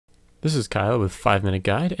This is Kyle with 5-Minute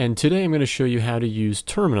Guide, and today I'm going to show you how to use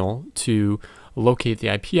Terminal to locate the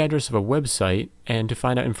IP address of a website and to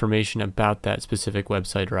find out information about that specific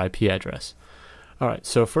website or IP address. Alright,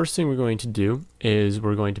 so first thing we're going to do is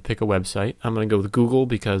we're going to pick a website. I'm going to go with Google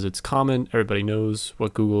because it's common, everybody knows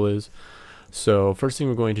what Google is. So first thing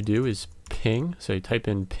we're going to do is ping, so you type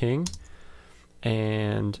in ping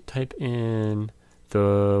and type in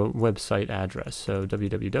the website address, so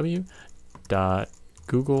www.google.com,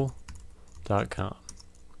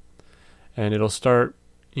 and it'll start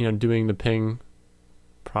doing the ping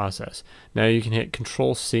process. Now you can hit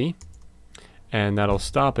Control-C and that'll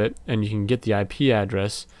stop it, and you can get the IP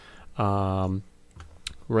address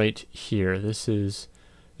right here. This is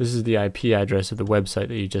the IP address of the website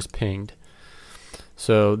that you just pinged.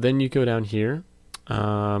 So then you go down here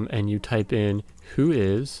and you type in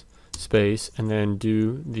whois space and then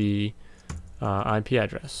do the IP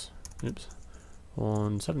address. Oops,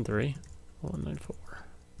 173.194.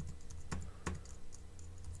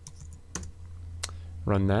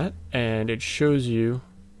 Run that, and it shows you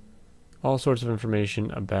all sorts of information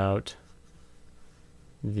about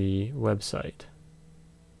the website.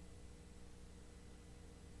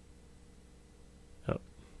 Oh,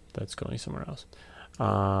 that's going somewhere else.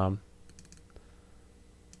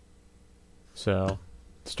 So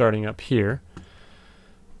starting up here,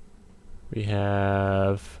 we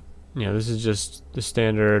have, this is just the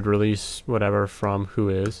standard release whatever from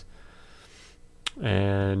whois,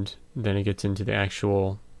 and then it gets into the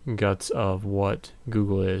actual guts of what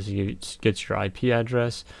Google is. You get your IP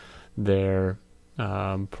address, their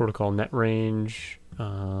protocol net range,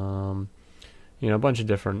 a bunch of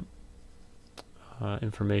different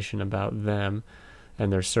information about them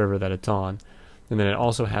and their server that it's on. And then it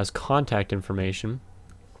also has contact information,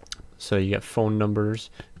 so you get phone numbers,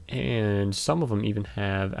 and some of them even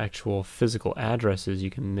have actual physical addresses you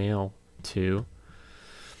can mail to.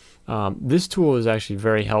 This tool is actually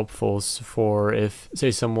very helpful for if,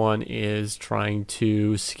 say, someone is trying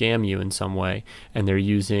to scam you in some way and they're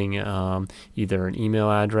using either an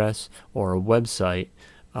email address or a website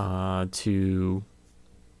to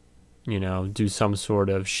do some sort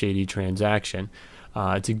of shady transaction.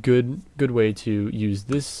 It's a good way to use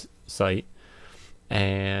this site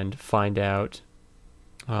and find out,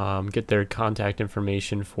 get their contact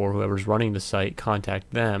information for whoever's running the site,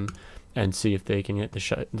 contact them, and see if they can get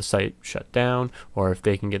the site shut down, or if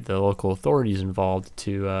they can get the local authorities involved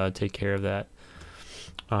to take care of that.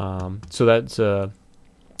 So it's a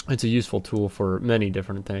useful tool for many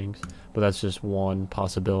different things, but that's just one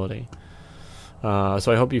possibility. So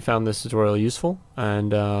I hope you found this tutorial useful,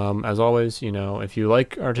 and as always, if you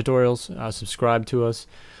like our tutorials, subscribe to us.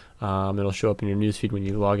 It'll show up in your newsfeed when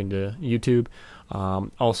you log into YouTube.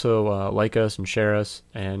 Also like us and share us,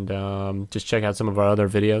 and just check out some of our other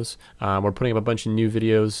videos. We're putting up a bunch of new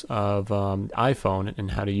videos of iPhone and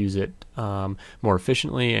how to use it more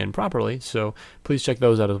efficiently and properly, so please check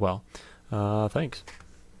those out as well. Thanks.